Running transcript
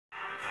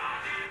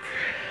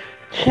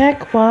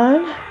Check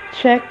one,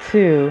 check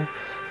two.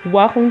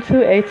 Welcome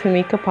to a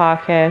Tamika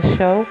podcast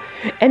show.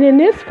 And in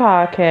this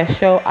podcast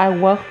show, I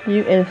welcome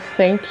you and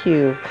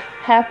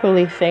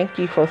happily thank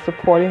you for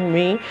supporting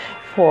me,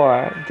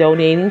 for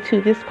donating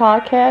to this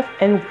podcast,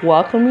 and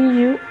welcoming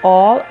you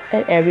all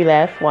and every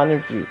last one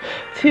of you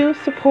to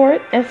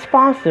support and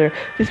sponsor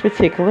this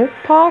particular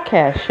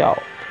podcast show.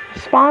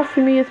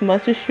 Sponsor me as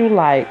much as you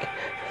like.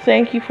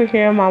 Thank you for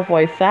hearing my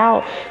voice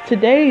out.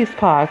 Today's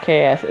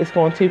podcast is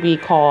going to be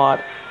called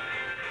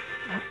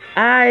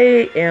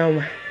I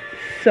am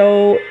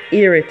so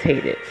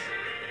irritated.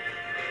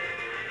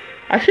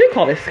 I should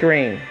call it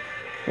scream,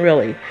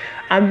 really.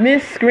 I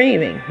miss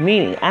screaming,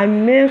 meaning I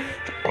miss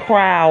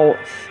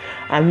crowds.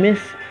 I miss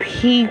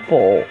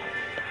people.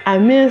 I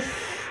miss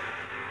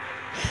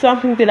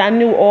something that I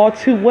knew all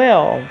too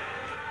well.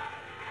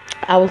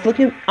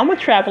 I'm a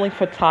traveling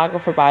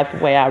photographer, by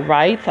the way. I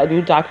write, I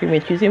do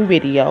documentaries and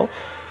video.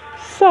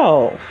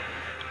 So,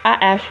 I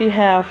actually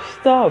have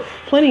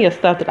plenty of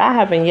stuff that I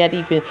haven't yet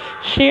even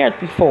shared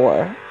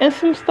before. And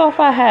some stuff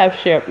I have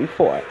shared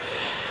before.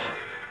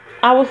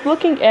 I was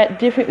looking at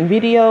different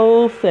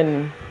videos,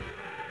 and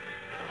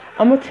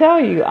I'm going to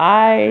tell you,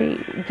 I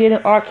did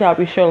an art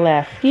gallery show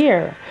last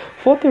year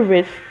for the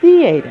Ritz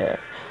Theater.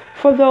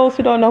 For those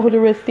who don't know who the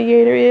Ritz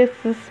Theater is,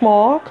 it's a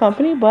small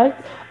company,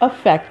 but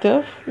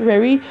effective,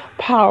 very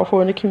powerful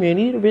in the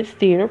community. The Ritz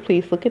Theater,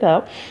 please look it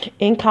up,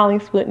 in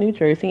Collingswood, New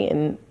Jersey,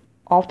 and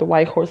off the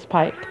White Horse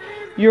Pike.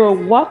 You're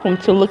welcome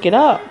to look it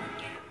up.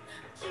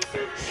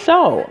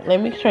 So,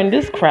 let me turn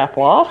this crap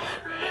off.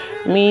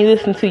 Me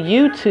listening to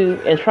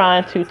YouTube and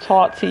trying to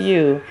talk to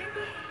you.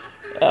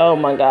 Oh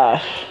my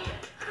gosh.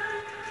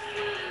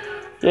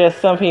 Yeah,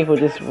 some people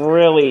just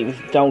really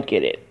don't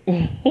get it.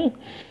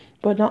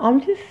 But no, I'm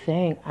just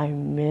saying I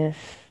miss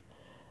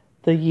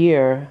the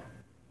year.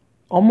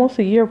 Almost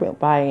a year went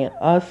by and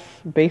us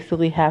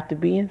basically have to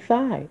be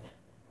inside.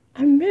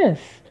 I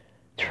miss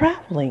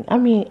traveling. I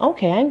mean,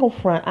 okay, I ain't gonna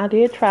front. I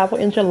did travel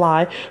in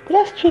July, but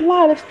that's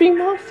July. That's 3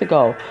 months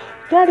ago.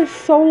 That is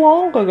so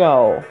long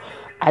ago.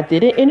 I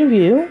did an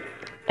interview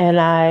and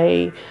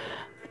I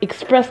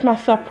expressed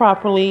myself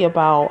properly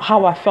about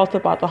how I felt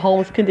about the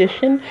homeless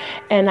condition,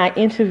 and I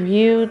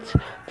interviewed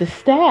the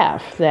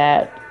staff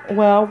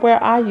where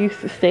I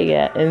used to stay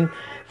at in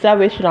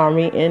Salvation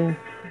Army in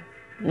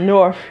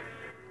North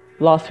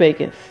Las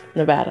Vegas,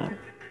 Nevada.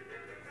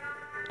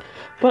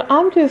 But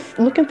I'm just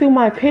looking through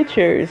my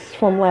pictures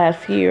from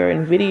last year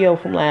and video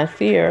from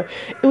last year.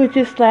 It was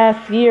just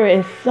last year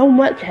and so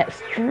much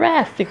has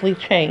drastically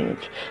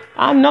changed.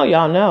 I know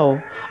y'all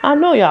know. I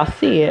know y'all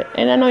see it.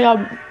 And I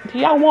know do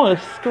y'all want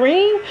to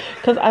scream?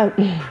 Because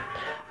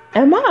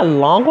am I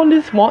alone on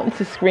this wanting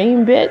to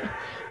scream bit?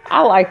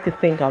 I like to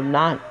think I'm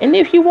not. And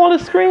if you want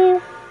to scream,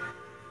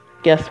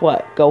 guess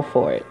what? Go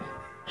for it.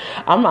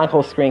 I'm not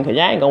going to scream because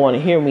y'all ain't going to want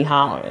to hear me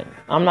hollering.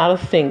 I'm not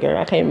a singer.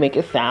 I can't make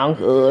it sound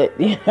good,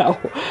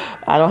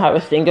 I don't have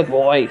a singer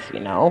voice,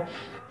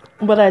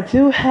 But I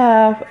do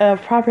have a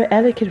proper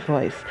etiquette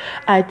voice.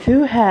 I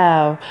do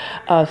have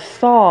a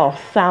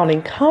soft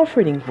sounding,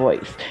 comforting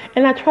voice.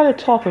 And I try to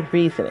talk with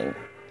reasoning.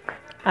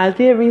 I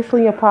did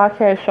recently a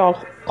podcast show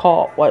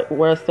called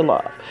Where's the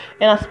Love?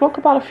 And I spoke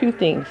about a few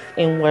things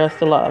in Where's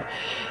the Love?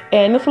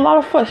 And there's a lot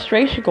of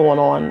frustration going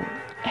on.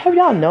 Have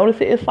y'all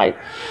noticed it? It's like,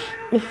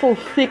 it's so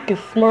thick and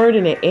smeared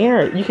in the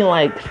air. You can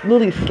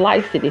literally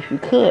slice it if you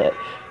could.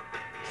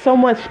 So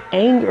much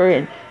anger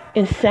and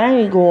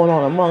insanity going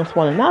on amongst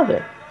one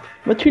another.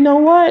 But you know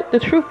what? The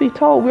truth be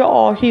told, we're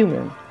all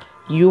human.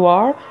 You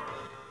are.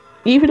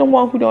 Even the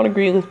one who don't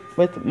agree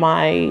with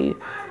my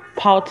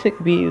politic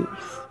views.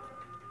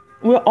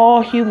 We're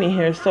all human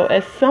here. So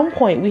at some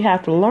point, we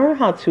have to learn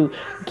how to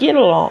get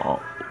along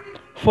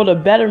for the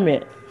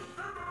betterment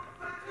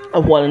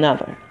of one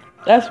another.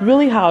 That's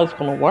really how it's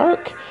going to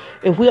work.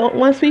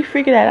 Once we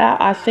figure that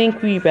out, I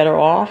think we're better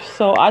off.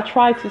 So I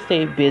try to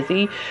stay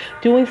busy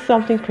doing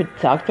something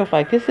productive.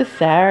 Like this is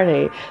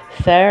Saturday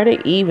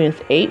evenings,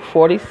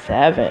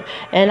 8:47.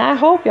 And I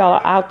hope y'all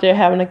are out there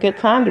having a good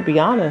time, to be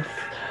honest.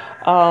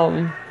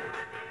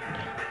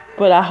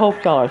 But I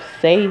hope y'all are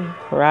safe,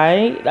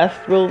 right?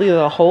 That's really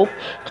the hope.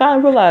 I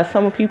realize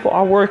some people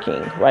are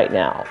working right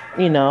now,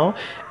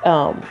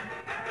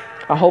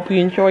 I hope you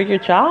enjoy your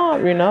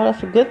job,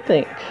 that's a good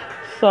thing.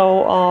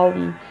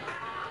 So,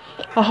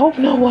 I hope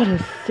no one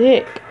is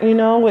sick,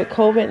 with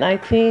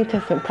COVID-19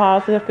 testing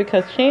positive,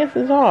 because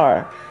chances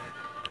are,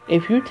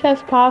 if you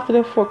test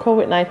positive for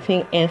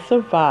COVID-19 and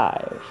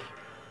survive,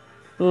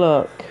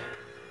 look,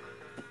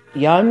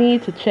 y'all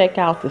need to check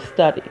out the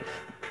studies.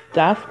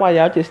 That's why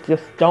y'all just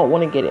don't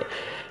want to get it.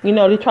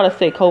 They try to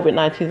say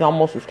COVID-19 is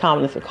almost as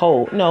common as a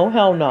cold. No,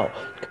 hell no.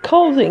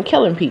 Colds ain't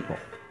killing people.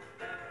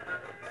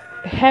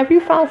 Have you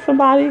found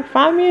somebody?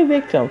 Find me a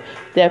victim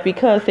that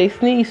because they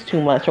sneeze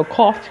too much or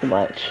cough too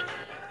much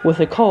with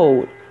a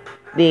cold,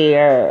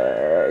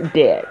 they're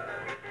dead.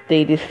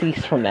 They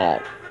deceased from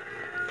that.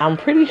 I'm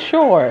pretty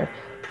sure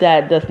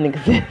that doesn't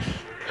exist.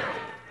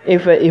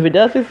 If it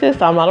does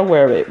exist, I'm not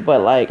aware of it.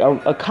 But like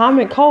a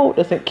common cold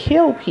doesn't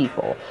kill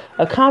people.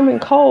 A common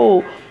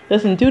cold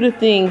doesn't do the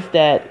things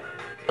that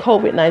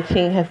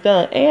COVID-19 has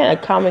done. And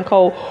a common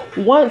cold,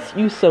 once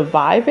you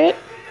survive it,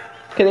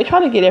 because they try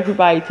to get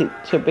everybody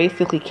to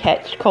basically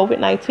catch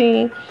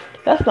COVID-19.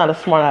 That's not a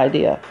smart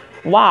idea.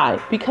 Why?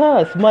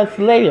 Because months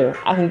later,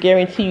 I can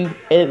guarantee you,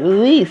 at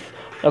least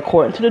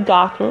according to the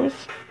doctors,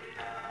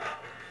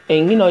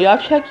 and y'all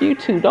check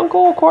YouTube. Don't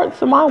go according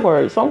to my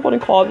words. So I'm going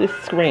to call this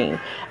scream.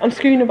 I'm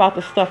screaming about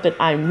the stuff that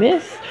I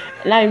miss.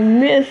 And I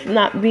miss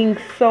not being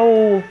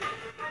so...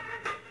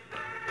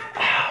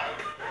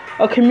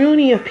 a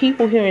community of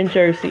people here in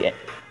Jersey.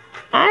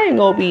 I ain't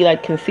going to be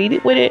like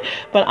conceited with it.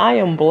 But I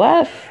am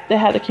blessed to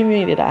have the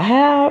community that I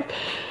have.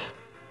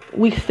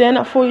 We stand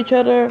up for each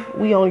other.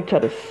 We on each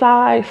other's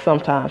side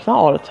sometimes. Not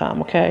all the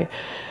time, okay?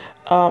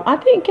 I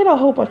didn't get a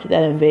whole bunch of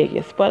that in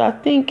Vegas, but I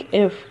think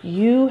if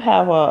you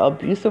have an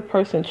abusive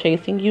person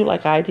chasing you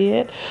like I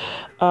did,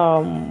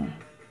 you're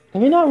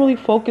not really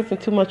focusing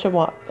too much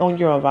on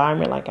your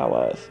environment like I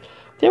was.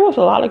 There was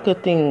a lot of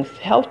good things,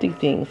 healthy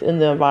things in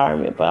the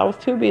environment, but I was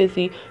too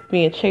busy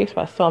being chased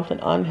by someone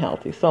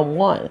unhealthy.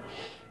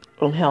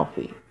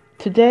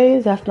 Today,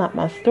 that's not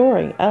my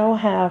story. I don't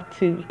have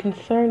to be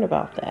concerned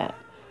about that.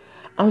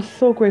 I'm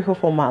so grateful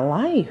for my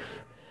life.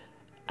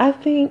 I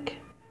think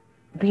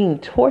being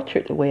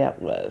tortured the way I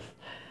was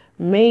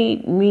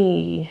made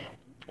me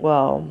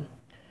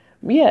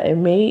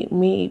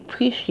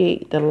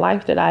appreciate the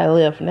life that I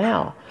live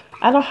now.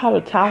 I don't have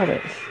a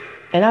tolerance,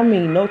 and I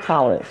mean no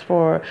tolerance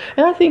for,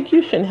 and I think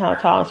you shouldn't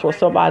have tolerance for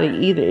somebody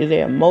either. If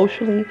they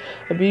emotionally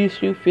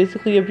abuse you,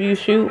 physically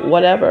abuse you,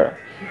 whatever,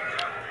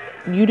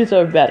 you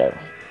deserve better.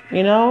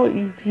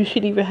 You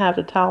shouldn't even have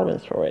the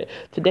tolerance for it.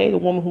 Today, the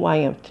woman who I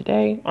am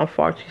today, I'm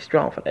far too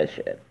strong for that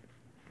shit.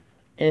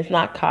 And it's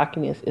not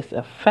cockiness, it's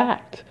a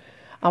fact.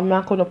 I'm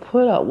not going to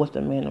put up with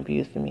the man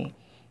abusing me.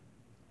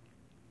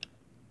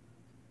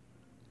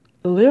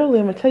 Literally,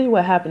 I'm going to tell you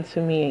what happened to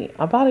me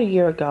about a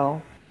year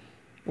ago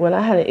when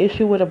I had an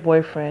issue with a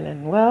boyfriend.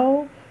 And,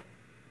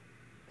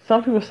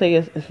 some people say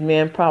it's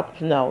man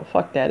problems. No,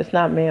 fuck that. It's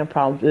not man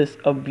problems. It's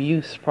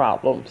abuse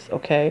problems,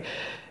 okay?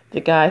 The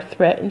guy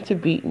threatened to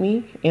beat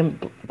me in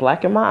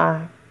black in my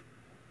eye.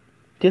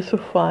 Just for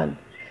fun.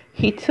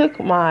 He took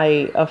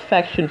my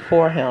affection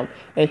for him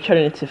and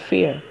turned it into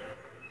fear.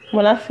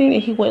 When I seen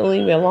it, he wouldn't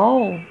leave me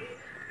alone.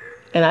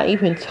 And I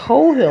even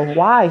told him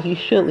why he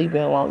should leave me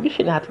alone. You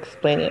shouldn't have to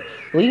explain it.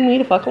 Leave me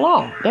the fuck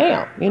alone.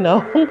 Damn,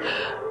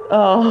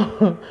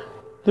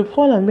 The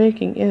point I'm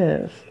making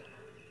is,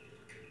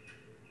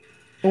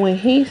 when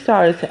he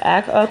started to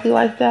act ugly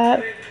like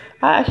that,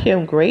 I actually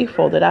am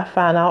grateful that I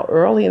found out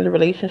early in the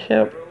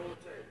relationship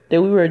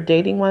that we were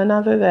dating one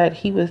another, that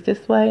he was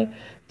this way.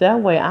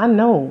 That way I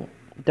know.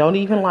 Don't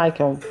even like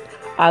him.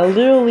 I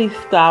literally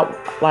stopped,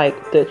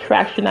 the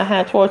attraction I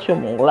had towards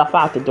him, left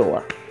out the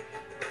door.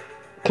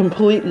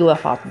 Completely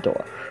left out the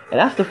door. And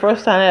that's the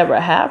first time that ever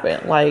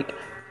happened. I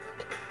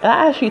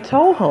actually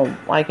told him,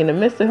 in the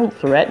midst of him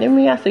threatening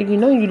me, I said, you're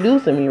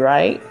losing me,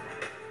 right?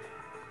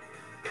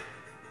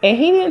 And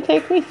he didn't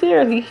take me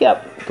serious. He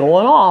kept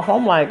going off.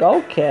 I'm like,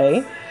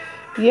 okay.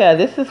 Yeah,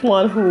 this is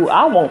one who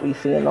I won't be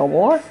seeing no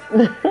more.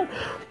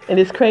 And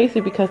it's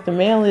crazy because the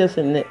man lives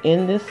in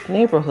this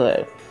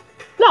neighborhood.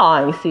 No,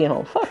 I ain't seeing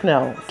him. Fuck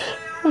no.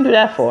 What do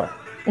that for?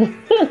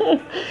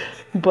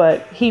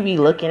 But he be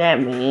looking at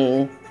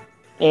me.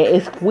 And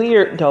it's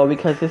weird, though,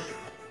 because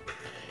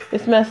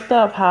it's messed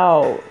up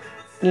how,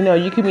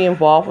 you can be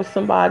involved with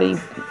somebody,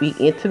 be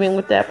intimate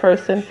with that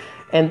person,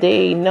 and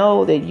they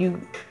know that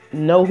you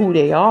know who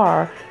they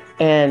are,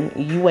 and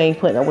you ain't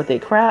putting up with their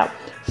crap.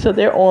 So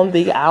they're on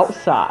the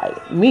outside,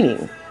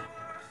 meaning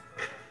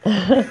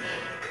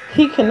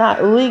he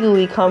cannot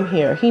legally come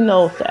here. He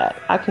knows that.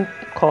 I can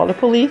call the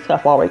police.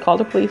 I've already called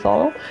the police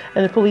on him,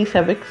 and the police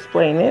have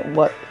explained it,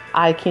 what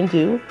I can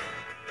do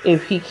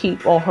if he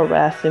keep on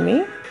harassing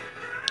me.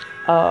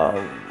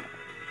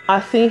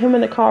 I seen him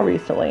in the car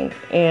recently,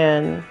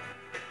 and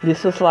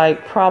this was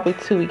probably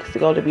 2 weeks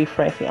ago, to be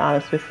frankly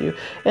honest with you,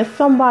 and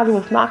somebody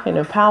was knocking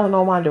and pounding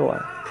on my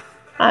door.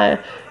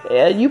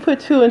 You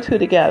put two and two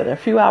together. A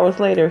few hours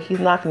later, he's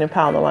knocking and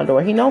pounding on my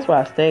door. He knows where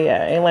I stay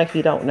at. Ain't like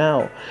he don't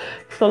know.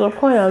 So the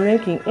point I'm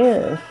making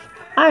is,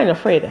 I ain't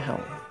afraid of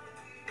him.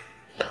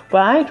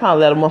 But I ain't trying to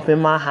let him up in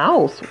my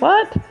house.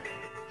 What?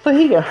 So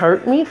he can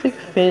hurt me? So he can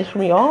finish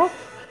me off?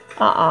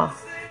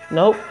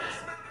 Nope.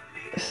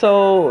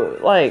 So,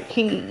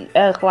 he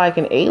acts like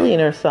an alien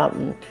or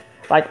something.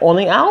 On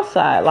the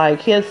outside.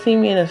 He'll see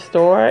me in a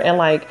store,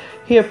 and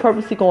he'll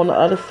purposely go on the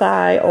other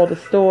side of the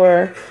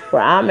store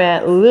where I'm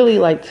at,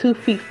 literally 2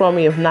 feet from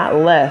me, if not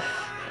less.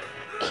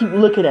 Keep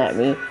looking at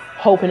me,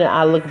 hoping that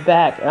I look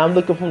back. And I'm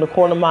looking from the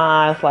corner of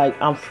my eyes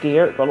I'm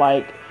scared, but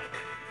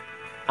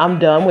I'm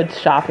done with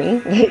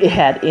shopping. It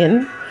had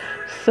in.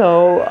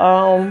 So,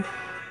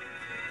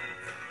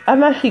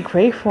 I'm actually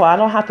grateful I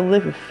don't have to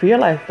live in fear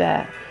like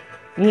that.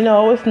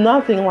 It's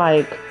nothing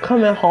like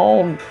coming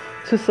home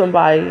to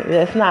somebody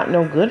that's not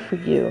no good for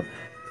you,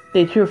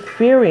 that you're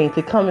fearing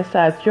to come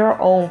inside your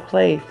own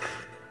place.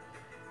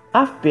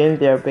 I've been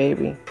there,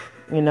 baby.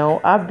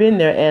 I've been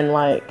there, and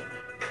like,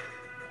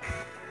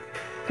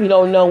 you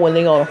don't know when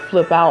they're going to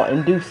flip out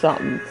and do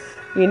something,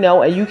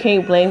 and you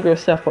can't blame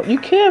yourself. You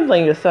can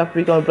blame yourself if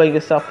you're going to blame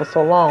yourself for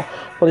so long.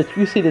 But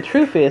you see, the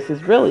truth is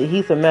really,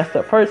 he's a messed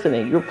up person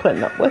and you're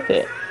putting up with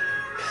it.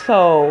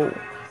 So,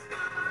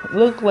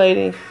 look,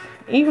 ladies,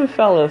 even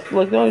fellas,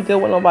 look, don't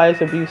deal with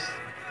nobody's abuse,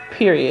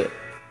 period.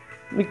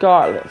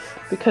 Regardless,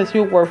 because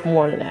you're worth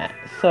more than that.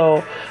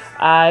 So,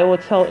 I will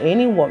tell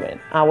any woman,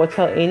 I will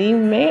tell any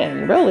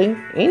man, really,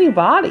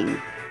 anybody,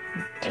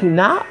 do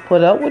not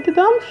put up with the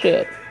dumb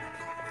shit.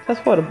 That's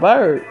for the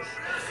birds.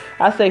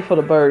 I say for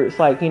the birds,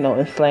 like,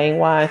 in slang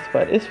wise,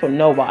 but it's for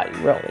nobody,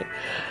 really.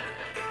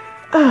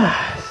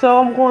 So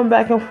I'm going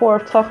back and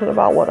forth talking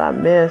about what I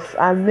miss.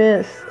 I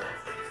miss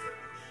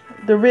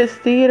the Ritz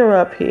Theater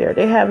up here.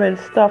 They having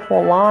stuff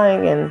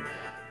online, and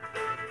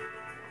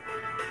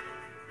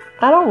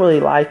I don't really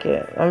like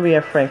it. I'm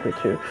being frank with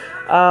you.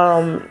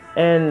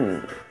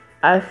 And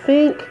I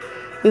think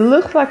it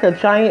looks like a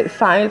giant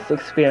science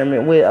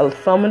experiment with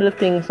some of the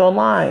things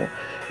online.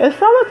 And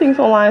some of the things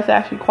online is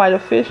actually quite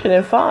efficient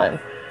and fun.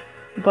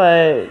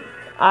 But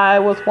I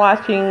was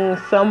watching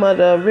some of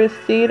the Ritz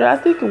Theater. I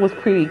think it was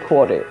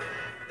pre-recorded.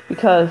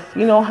 Because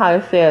you know how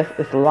it says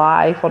it's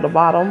live on the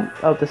bottom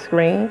of the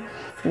screen?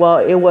 Well,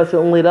 it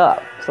wasn't lit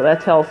up. So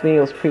that tells me it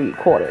was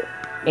pre-recorded.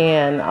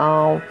 And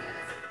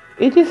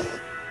it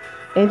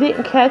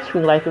didn't catch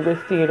me like the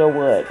Ritz Theater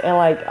would. And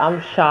like,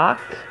 I'm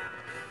shocked.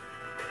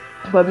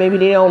 But maybe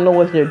they don't know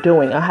what they're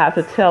doing. I have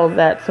to tell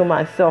that to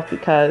myself,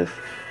 because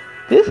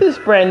this is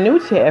brand new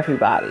to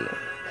everybody.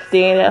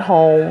 Staying at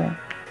home,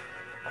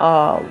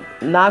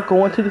 not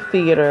going to the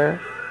theater,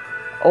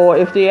 or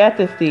if they're at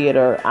the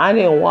theater, I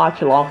didn't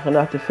watch long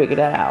enough to figure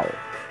that out.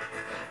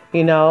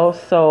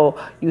 So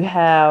you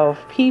have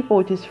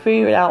people just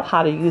figuring out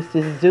how to use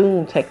this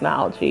Zoom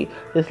technology,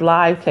 this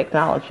live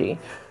technology.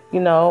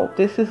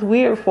 This is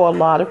weird for a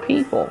lot of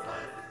people.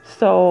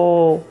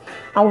 So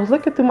I was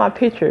looking through my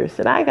pictures,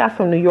 and I got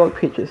some New York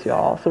pictures,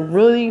 y'all. So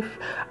really,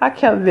 I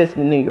kept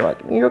visiting New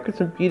York. New York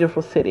is a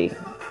beautiful city.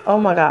 Oh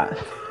my gosh.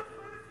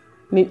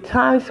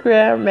 Times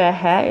Square,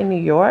 Manhattan,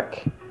 New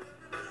York.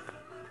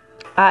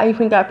 I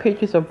even got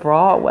pictures of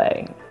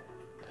Broadway.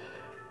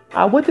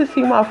 I went to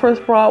see my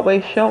first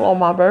Broadway show on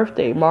my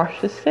birthday, March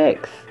the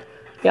 6th.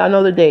 Y'all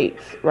know the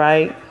dates,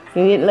 right?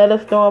 They didn't let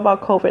us know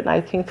about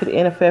COVID-19 to the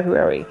end of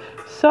February.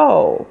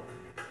 So,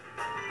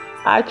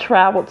 I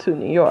traveled to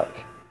New York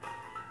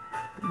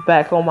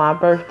back on my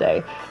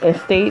birthday and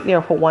stayed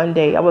there for one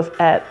day. I was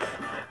at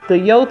the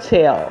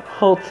Yotel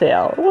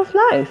Hotel. It was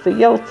nice. The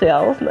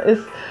Yotel.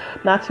 It's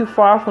not too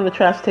far from the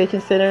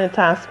transportation center in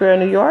Times Square,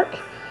 New York.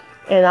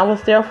 And I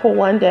was there for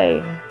one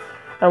day.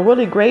 I'm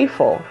really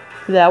grateful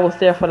that I was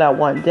there for that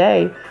one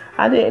day.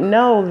 I didn't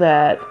know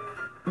that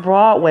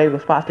Broadway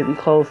was about to be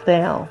closed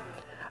down.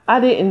 I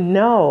didn't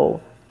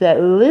know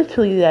that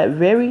literally that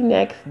very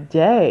next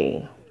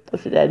day,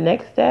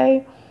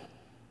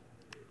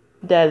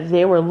 that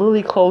they were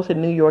literally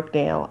closing New York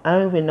down. I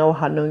don't even know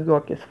how New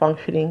York is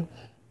functioning.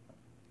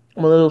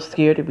 I'm a little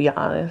scared, to be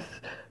honest,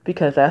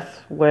 because that's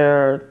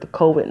where the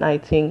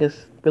COVID-19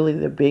 is really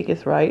the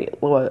biggest, right?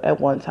 Well, at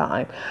one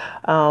time.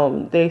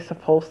 They're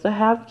supposed to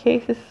have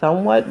cases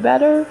somewhat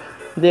better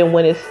than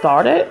when it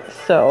started.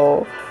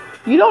 So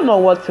you don't know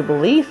what to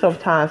believe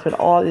sometimes with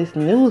all this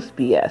news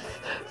BS.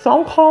 So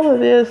I'm calling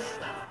this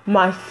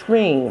my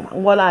scream.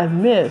 What I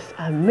miss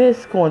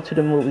going to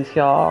the movies,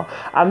 y'all.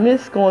 I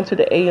miss going to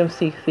the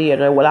AMC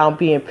theater without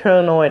being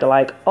paranoid,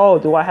 like, oh,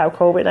 do I have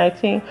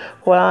COVID-19?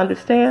 What I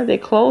understand, they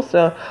closed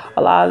a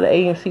lot of the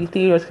AMC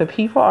theaters because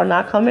people are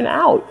not coming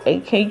out.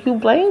 And can you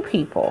blame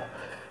people?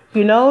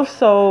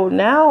 So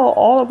now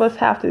all of us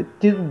have to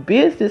do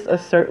business a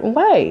certain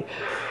way.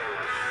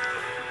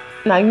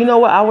 Now, you know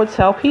what I would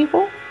tell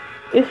people?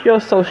 It's your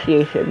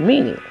association,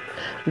 meaning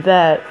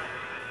that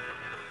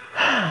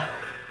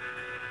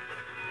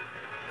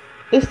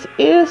it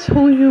is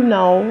who you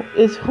know,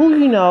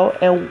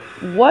 and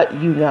what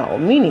you know.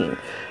 Meaning,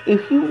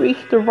 if you reach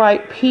the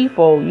right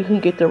people, you can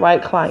get the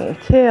right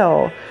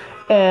clientele,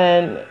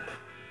 and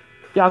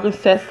y'all can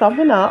set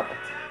something up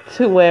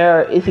to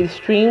where it's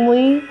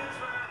extremely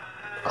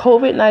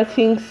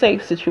COVID-19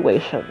 safe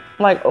situation.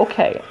 Like,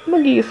 okay, I'm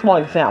going to give you a small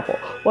example.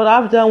 What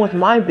I've done with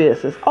my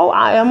business. Oh,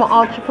 I am an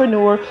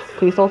entrepreneur.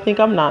 Please don't think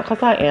I'm not,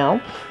 because I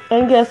am.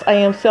 And yes, I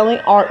am selling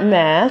art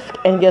masks.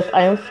 And yes,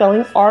 I am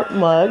selling art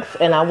mugs.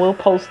 And I will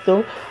post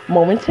them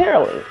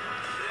momentarily.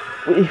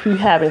 If you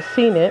haven't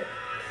seen it,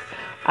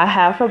 I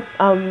have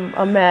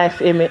a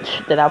mask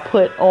image that I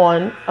put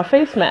on a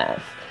face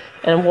mask.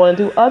 And I'm going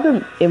to do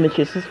other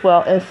images as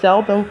well and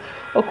sell them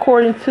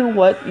according to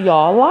what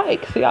y'all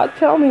like. So y'all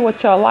tell me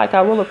what y'all like.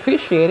 I will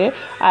appreciate it.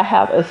 I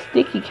have a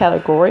sticky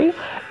category.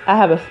 I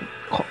have a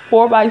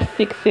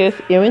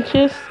 4x6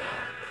 images,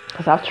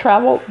 because I've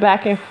traveled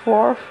back and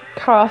forth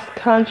cross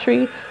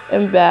country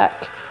and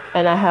back,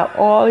 and I have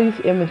all these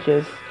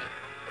images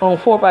on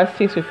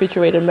 4x6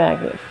 refrigerator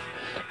magnets.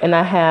 And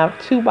I have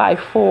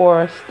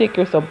 2x4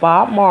 stickers of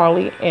Bob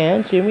Marley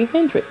and Jimi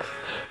Hendrix,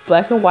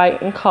 black and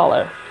white in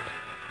color.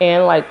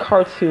 and like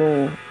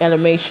cartoon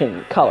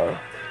animation color.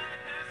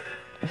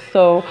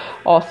 So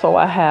also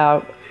I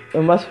have,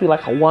 it must be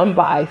like a one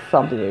by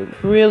something,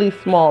 really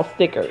small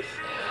stickers.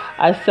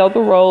 I sell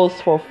the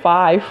rolls for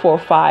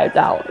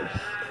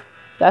 $5.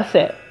 That's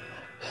it.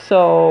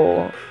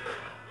 So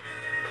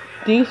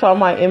these are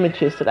my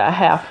images that I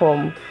have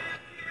from,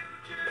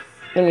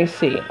 let me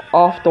see,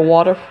 off the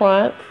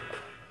waterfront.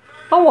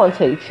 I won't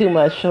tell you too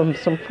much.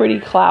 Some pretty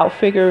cloud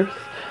figures,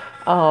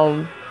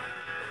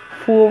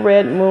 full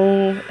red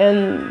moon,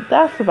 and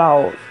that's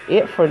about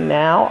it for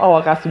now. Oh,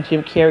 I got some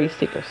Jim Carrey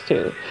stickers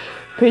too.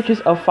 Pictures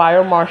of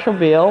Fire Marshal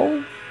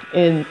Bill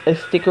in a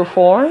sticker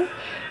form,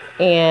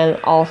 and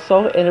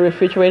also in a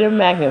refrigerator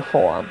magnet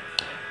form.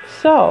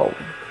 So,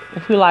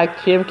 if you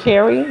like Jim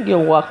Carrey, you're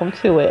welcome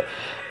to it.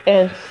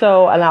 And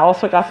I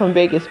also got some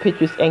Vegas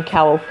pictures and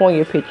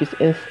California pictures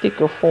in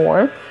sticker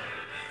form.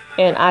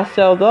 And I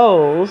sell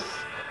those.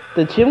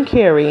 The Jim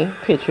Carrey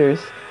pictures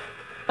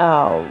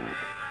are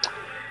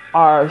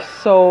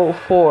sold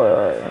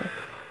for,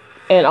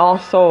 and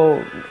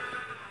also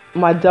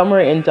my Dumber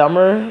and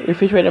Dumber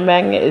refrigerator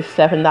magnet is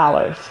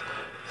 $7.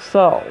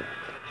 So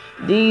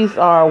these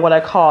are what I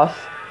call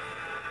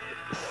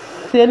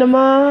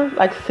cinema,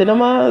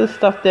 the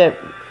stuff that,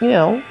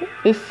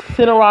 is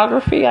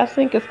cinematography, I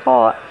think it's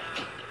called.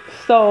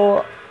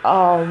 So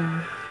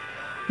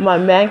my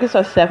magnets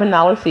are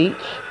 $7 each.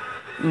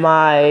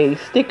 My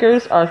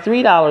stickers are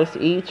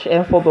 $3 each,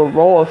 and for the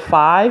roll of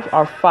 5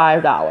 are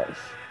 $5.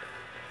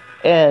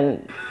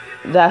 And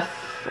that's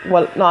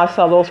what, no, I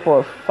sell those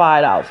for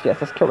 $5. Yes,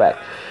 that's correct.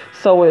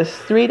 So it's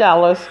 $3,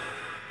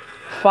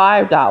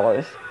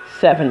 $5,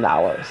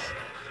 $7.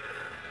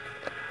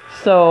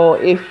 So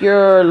if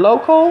you're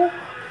local,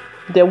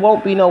 there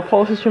won't be no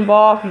postage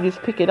involved. You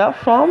just pick it up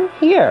from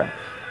here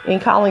in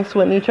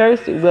Collingswood, New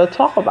Jersey. We'll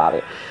talk about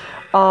it.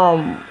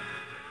 And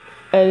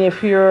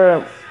if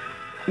you're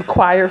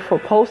required for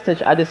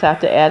postage, I just have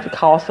to add the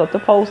cost of the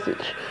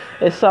postage.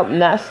 It's something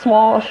that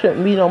small,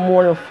 shouldn't be no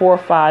more than $4 or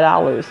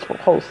 $5 for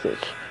postage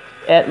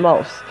at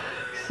most.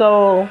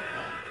 So,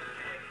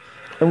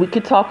 and we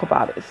could talk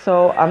about it.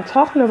 So I'm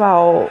talking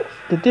about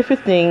the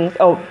different things.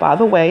 Oh, by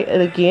the way,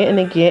 and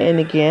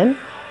again,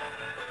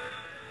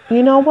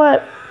 you know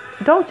what?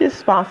 Don't just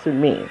sponsor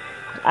me.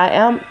 I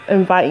am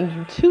inviting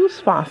you to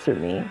sponsor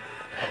me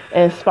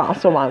and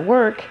sponsor my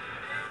work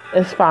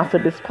and sponsor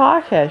this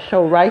podcast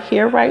show right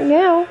here, right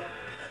now.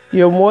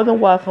 You're more than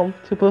welcome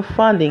to put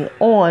funding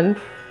on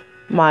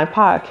my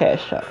podcast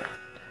show.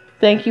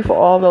 Thank you for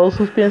all those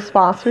who've been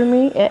sponsoring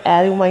me and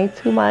adding money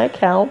to my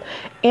account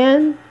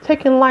and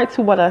taking light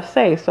to what I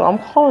say. So I'm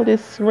calling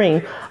this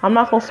scream. I'm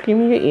not going to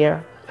scream in your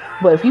ear.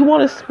 But if you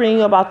want to scream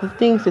about the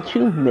things that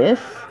you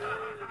miss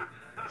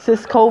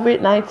since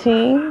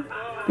COVID-19,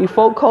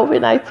 before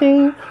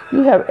COVID-19,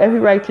 you have every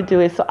right to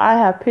do it. So I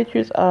have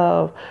pictures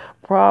of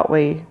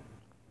Broadway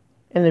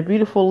and the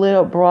beautiful lit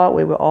up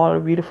Broadway with all the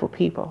beautiful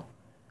people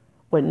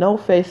with no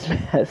face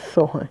masks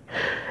on.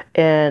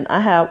 And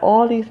I have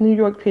all these New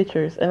York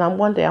pictures, and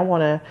one day I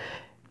want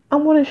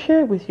to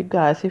share it with you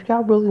guys. If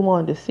y'all really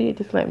wanted to see it,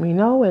 just let me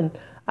know, and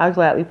I'll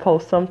gladly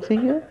post some to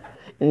you.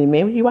 And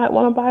maybe you might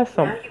want to buy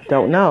some.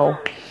 Don't know.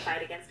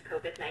 Fight against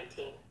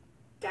COVID-19.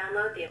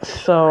 Download the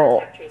official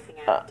contact tracing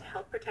app to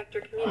help protect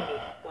your community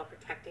while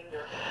protecting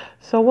your.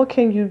 So what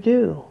can you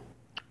do?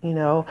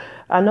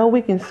 I know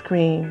we can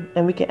scream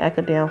and we can act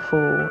a damn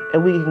fool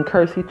and we can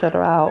curse each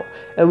other out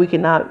and we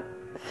cannot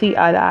see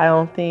eye to eye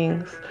on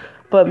things.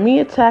 But me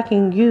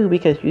attacking you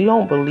because you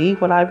don't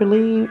believe what I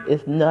believe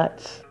is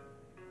nuts.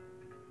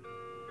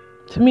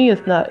 To me,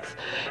 it's nuts.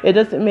 It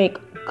doesn't make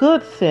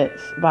good sense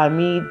by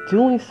me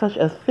doing such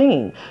a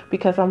thing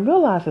because I'm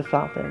realizing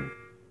something.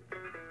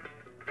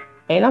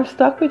 And I'm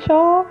stuck with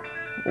y'all.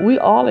 We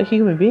all are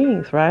human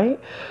beings, right?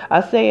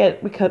 I say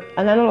it because,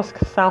 and I know it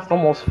sounds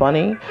almost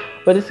funny,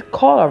 but it's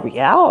called a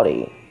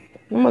reality.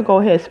 I'm going to go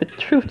ahead and spit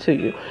the truth to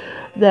you.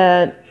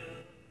 That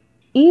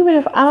even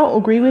if I don't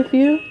agree with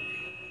you,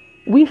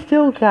 we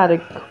still got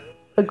to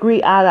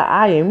agree eye to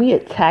eye. And me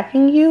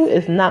attacking you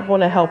is not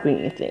going to help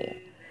anything.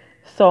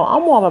 So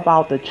I'm all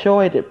about the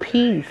joy, the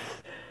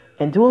peace,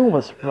 and doing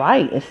what's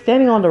right and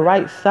standing on the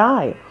right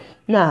side.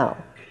 Now,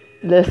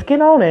 let's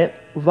get on it.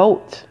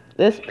 Vote.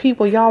 There's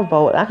people, y'all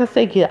vote. I can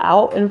say get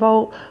out and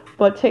vote,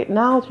 but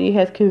technology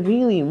has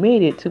conveniently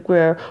made it to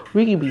where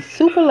we can be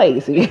super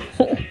lazy.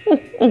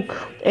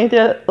 And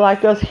just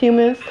like us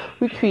humans,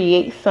 we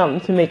create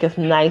something to make us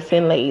nice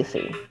and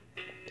lazy.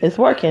 It's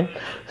working.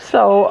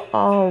 So,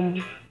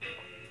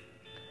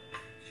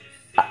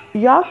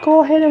 y'all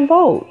go ahead and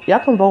vote. Y'all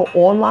can vote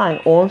online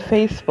on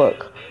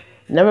Facebook.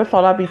 Never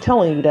thought I'd be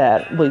telling you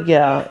that, but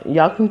yeah,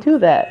 y'all can do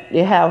that.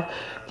 They have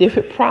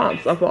different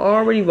prompts. I've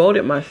already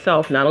voted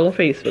myself, not on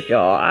Facebook,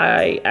 y'all.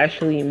 I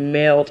actually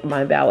mailed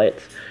my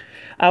ballots.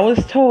 I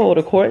was told,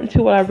 according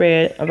to what I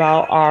read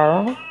about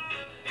our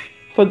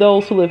For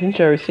those who live in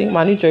Jersey,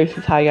 my New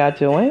Jersey's, how y'all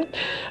doing?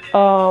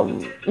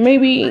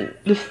 Maybe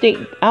the state,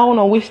 I don't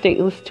know which state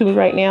it's to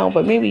right now,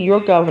 but maybe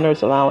your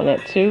governor's allowing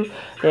that too.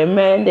 They're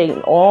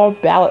mandating all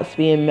ballots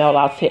being mailed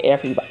out to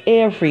everybody.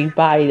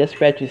 Everybody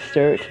that's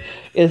registered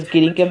is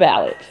getting a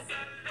ballot.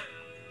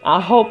 I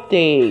hope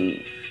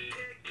they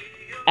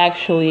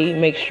actually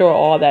make sure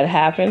all that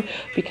happened,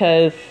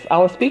 because I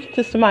was speaking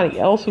to somebody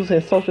else who's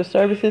in social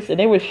services, and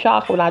they were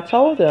shocked when I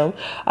told them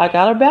I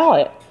got a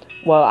ballot.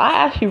 Well, I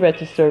actually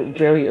registered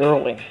very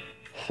early.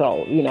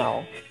 So,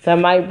 that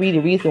might be the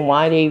reason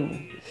why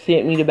they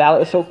sent me the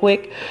ballot so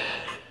quick.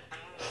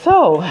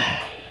 So,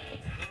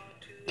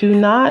 do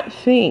not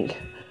think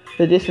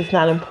that this is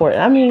not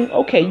important. I mean,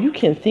 okay, you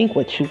can think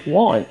what you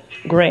want.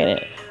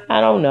 Granted, I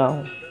don't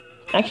know.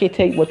 I can't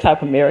tell you what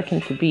type of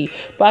American to be,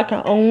 but I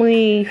can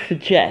only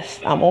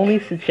suggest. I'm only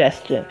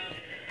suggesting.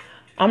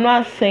 I'm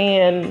not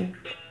saying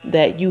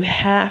that you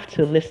have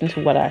to listen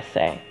to what I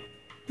say.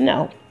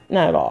 No.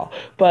 Not at all.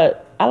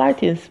 But I like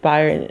to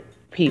inspire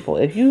people.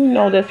 If you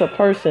know there's a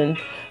person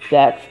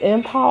that's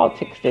in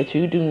politics that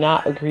you do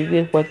not agree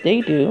with what they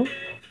do,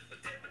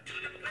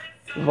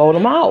 vote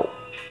them out.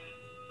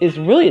 It's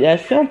really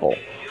that simple.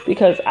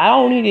 Because I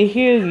don't need to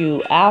hear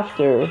you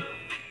after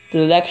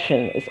the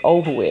election is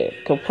over with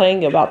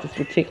complaining about this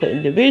particular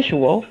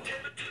individual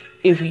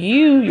if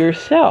you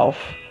yourself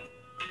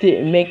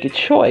didn't make a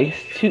choice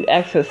to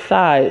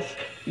exercise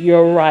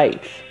your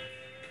rights.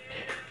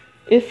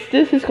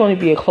 This is going to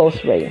be a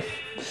close race.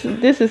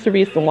 This is the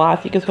reason why I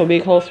think it's going to be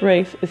a close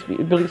race. It's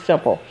really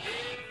simple.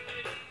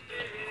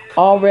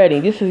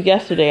 Already, this is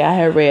yesterday, I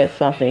had read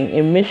something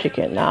in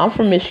Michigan. Now, I'm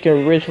from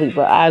Michigan originally,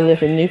 but I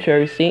live in New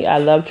Jersey. I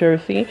love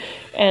Jersey,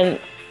 and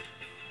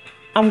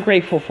I'm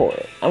grateful for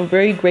it. I'm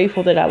very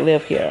grateful that I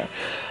live here.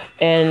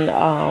 And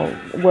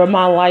where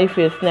my life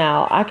is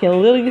now, I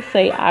can literally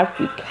say I've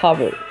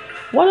recovered.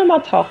 What am I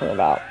talking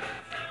about?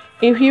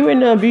 If you're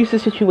in an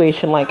abusive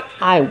situation like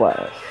I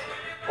was,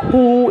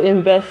 who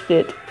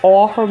invested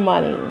all her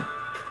money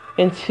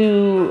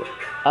into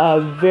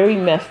a very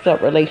messed up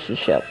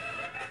relationship.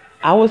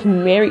 I was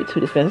married to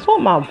this man. This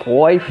was my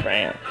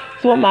boyfriend.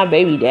 This was my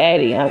baby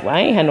daddy. I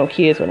ain't had no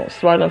kids with no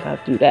smart enough to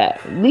do that.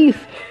 At least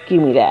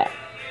give me that.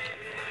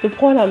 The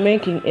point I'm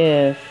making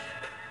is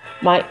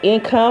my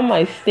income,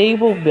 my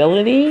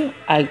stability,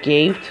 I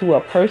gave to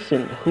a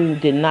person who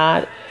did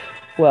not,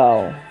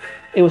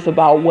 it was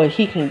about what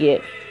he can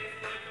get.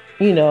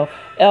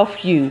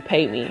 F you,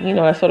 pay me.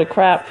 That sort of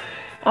crap.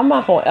 I'm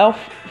not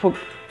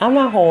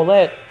gonna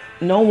let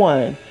no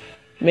one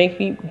make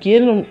me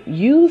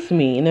use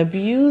me and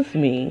abuse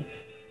me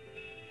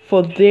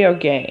for their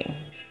gain.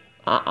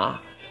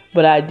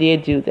 But I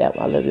did do that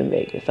when I lived in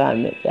Vegas. I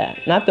admit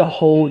that. Not the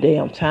whole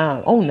damn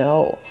time. Oh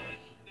no.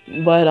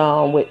 But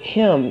with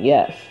him,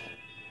 yes.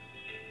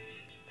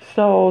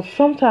 So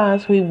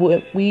sometimes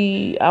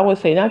I would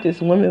say not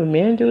just women, but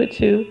men do it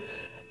too.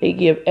 They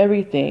give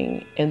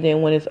everything, and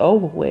then when it's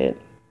over with,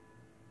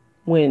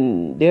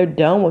 when they're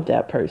done with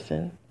that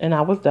person, and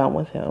I was done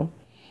with him,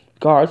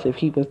 regardless if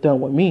he was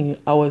done with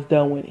me, I was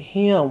done with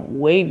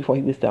him way before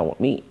he was done with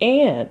me,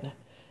 and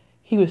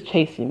he was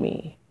chasing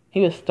me.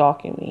 He was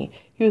stalking me.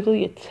 He was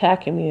really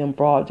attacking me in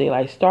broad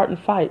daylight, starting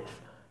fights,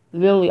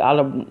 literally out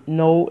of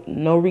no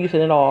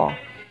reason at all.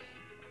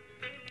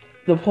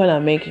 The point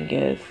I'm making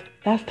is,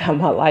 that's not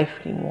my life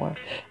anymore.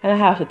 And I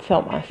have to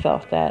tell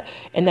myself that.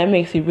 And that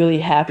makes me really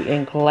happy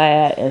and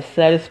glad and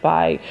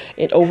satisfied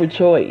and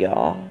overjoyed,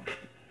 y'all.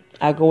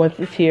 I go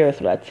into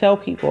tears when I tell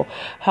people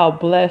how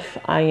blessed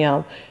I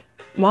am.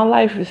 My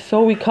life is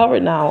so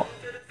recovered now.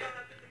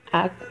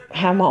 I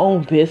have my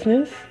own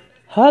business.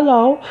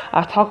 Hello.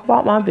 I talk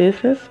about my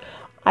business.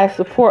 I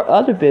support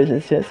other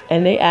businesses,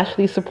 and they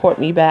actually support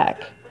me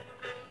back.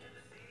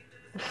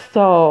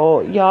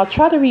 So, y'all,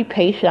 try to be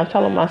patient. I'm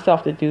telling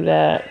myself to do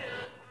that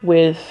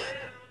with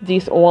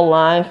these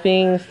online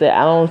things that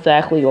I don't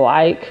exactly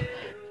like.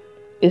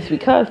 It's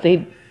because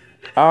they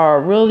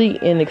are really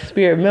in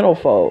experimental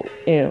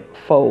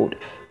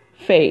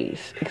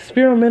phase.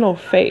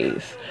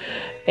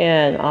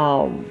 And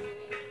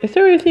is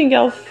there anything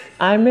else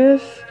I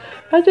miss?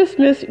 I just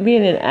miss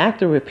being an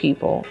actor with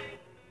people,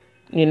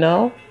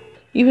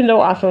 Even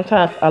though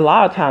a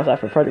lot of times I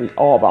prefer to be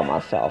all by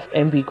myself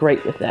and be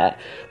great with that.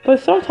 But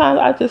sometimes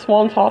I just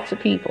want to talk to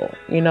people,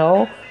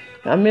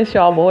 I miss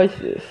y'all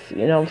voices,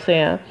 what I'm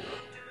saying?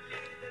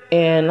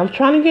 And I'm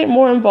trying to get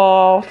more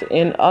involved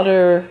in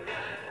other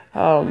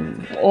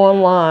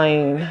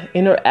online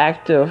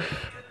interactive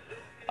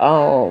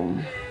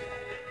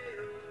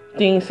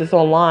things that's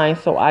online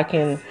so I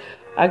can,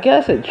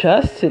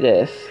 adjust to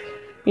this.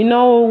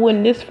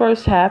 When this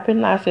first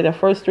happened, I say the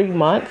first 3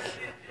 months,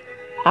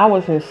 I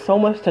was in so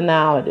much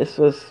denial that this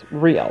was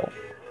real.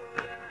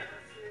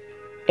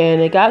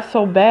 And it got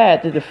so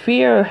bad that the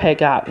fear had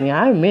got me.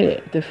 I admit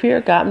it. The fear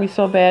got me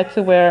so bad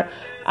to where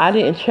I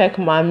didn't check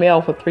my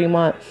mail for 3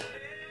 months.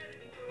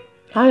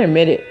 I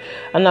admit it.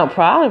 I'm not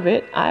proud of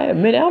it. I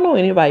admit it. I don't know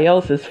anybody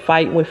else is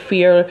fighting with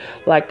fear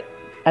like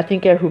I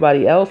think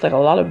everybody else. Like a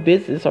lot of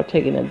businesses are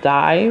taking a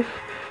dive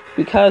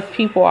because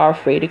people are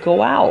afraid to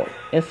go out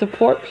and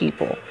support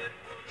people.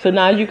 So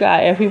now you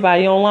got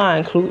everybody online,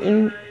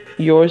 including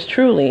yours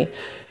truly.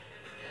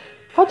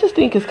 I just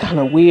think it's kind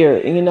of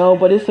weird,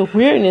 but it's a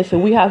weirdness that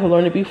we have to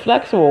learn to be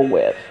flexible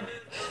with.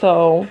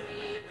 So,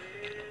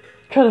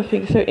 trying to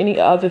think, is there any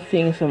other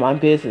things in my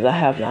business I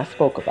have not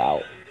spoke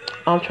about?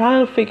 I'm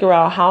trying to figure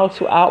out how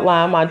to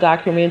outline my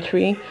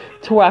documentary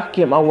to where I can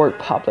get my work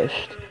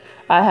published.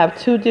 I have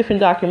 2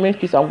 different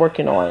documentaries I'm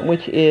working on,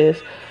 which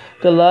is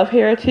The Love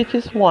Heritage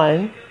is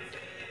one,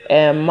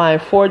 and my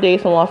 4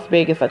 Days in Las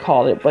Vegas, I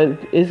call it, but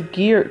it's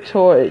geared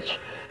towards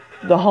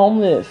the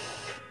homeless,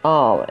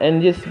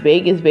 and just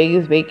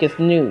Vegas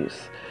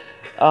news.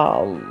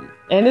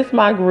 And it's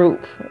my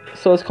group,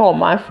 so it's called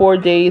My 4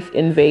 Days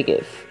in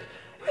Vegas,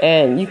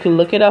 and you can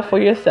look it up for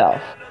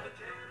yourself.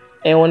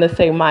 And when I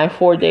say my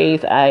 4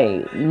 days,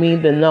 I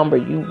mean the number.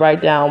 You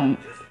write down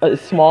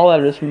small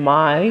letters,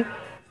 my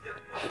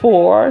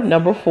 4,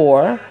 number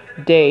 4,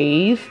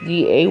 days,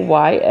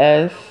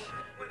 DAYS,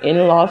 in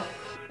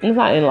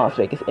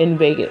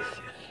Vegas.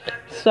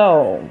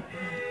 So,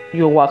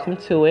 you're welcome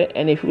to it.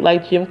 And if you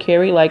like Jim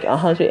Carrey, like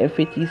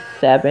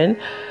 157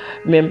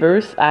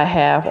 members I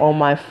have on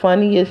my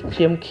funniest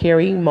Jim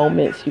Carrey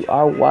moments, you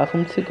are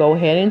welcome to go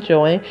ahead and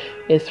join.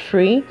 It's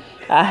free.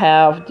 I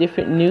have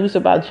different news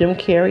about Jim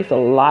Carrey. There's a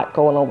lot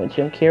going on with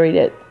Jim Carrey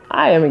that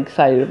I am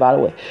excited about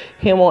it with.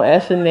 Him on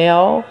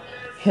SNL,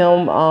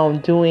 him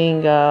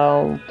doing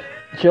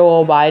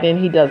Joe Biden.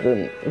 He does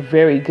a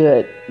very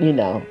good,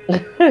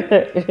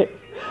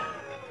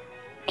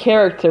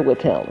 character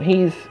with him.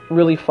 He's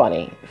really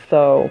funny.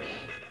 So,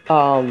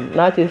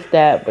 not just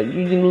that, but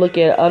you can look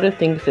at other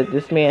things that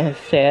this man has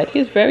said.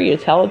 He's very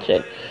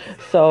intelligent.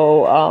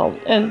 So,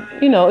 and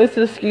it's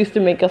an excuse to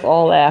make us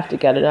all laugh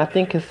together. And I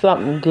think it's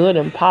something good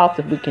and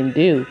positive we can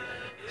do.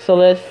 So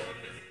let's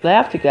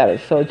laugh together.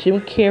 So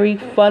Jim Carrey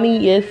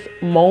funniest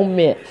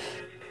moments,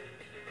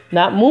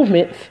 not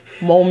movements,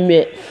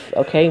 moments.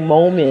 Okay,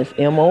 moments,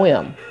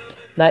 M-O-M,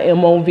 not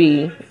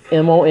M-O-V,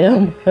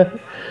 M-O-M.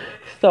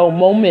 So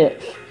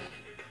moments.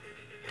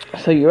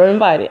 So you're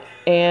invited.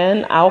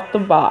 And Out the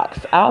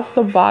Box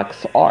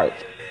Art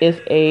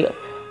is a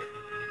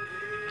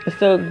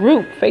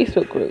group,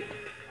 Facebook group,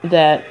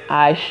 that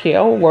I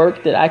share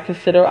work that I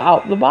consider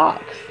out the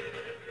box.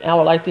 And I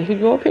would like to hear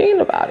your opinion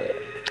about it.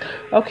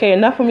 Okay,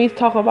 enough of me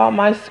talking about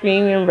my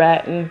screaming and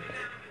ratting.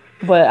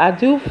 But I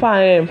do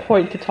find it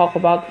important to talk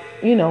about,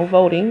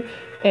 voting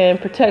and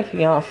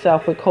protecting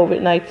ourselves with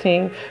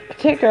COVID-19.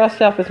 Protect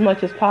ourselves as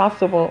much as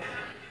possible.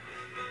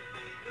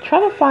 Try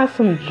to find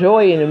some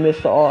joy in the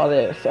midst of all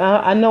this.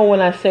 I know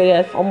when I say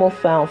that, it almost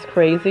sounds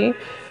crazy.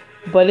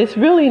 But it's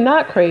really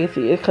not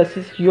crazy. It's because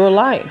it's your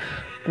life.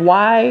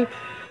 Why?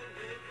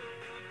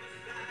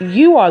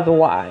 You are the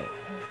why.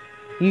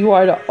 You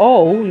are the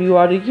O. You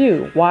are the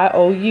you.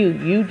 Y-O-U.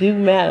 You do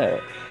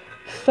matter.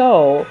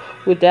 So,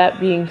 with that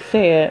being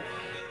said,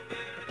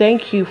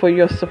 thank you for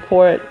your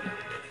support.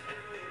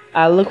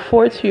 I look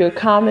forward to your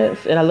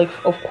comments. And I look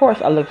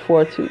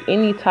forward to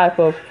any type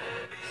of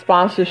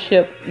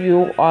sponsorship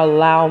you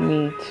allow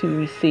me to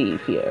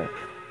receive here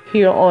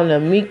on the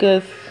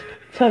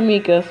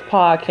Tamika's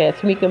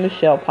podcast, Mika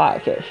Michelle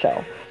podcast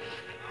show.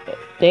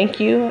 Thank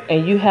you,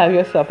 and you have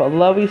yourself a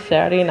lovely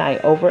Saturday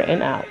night. Over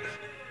and out.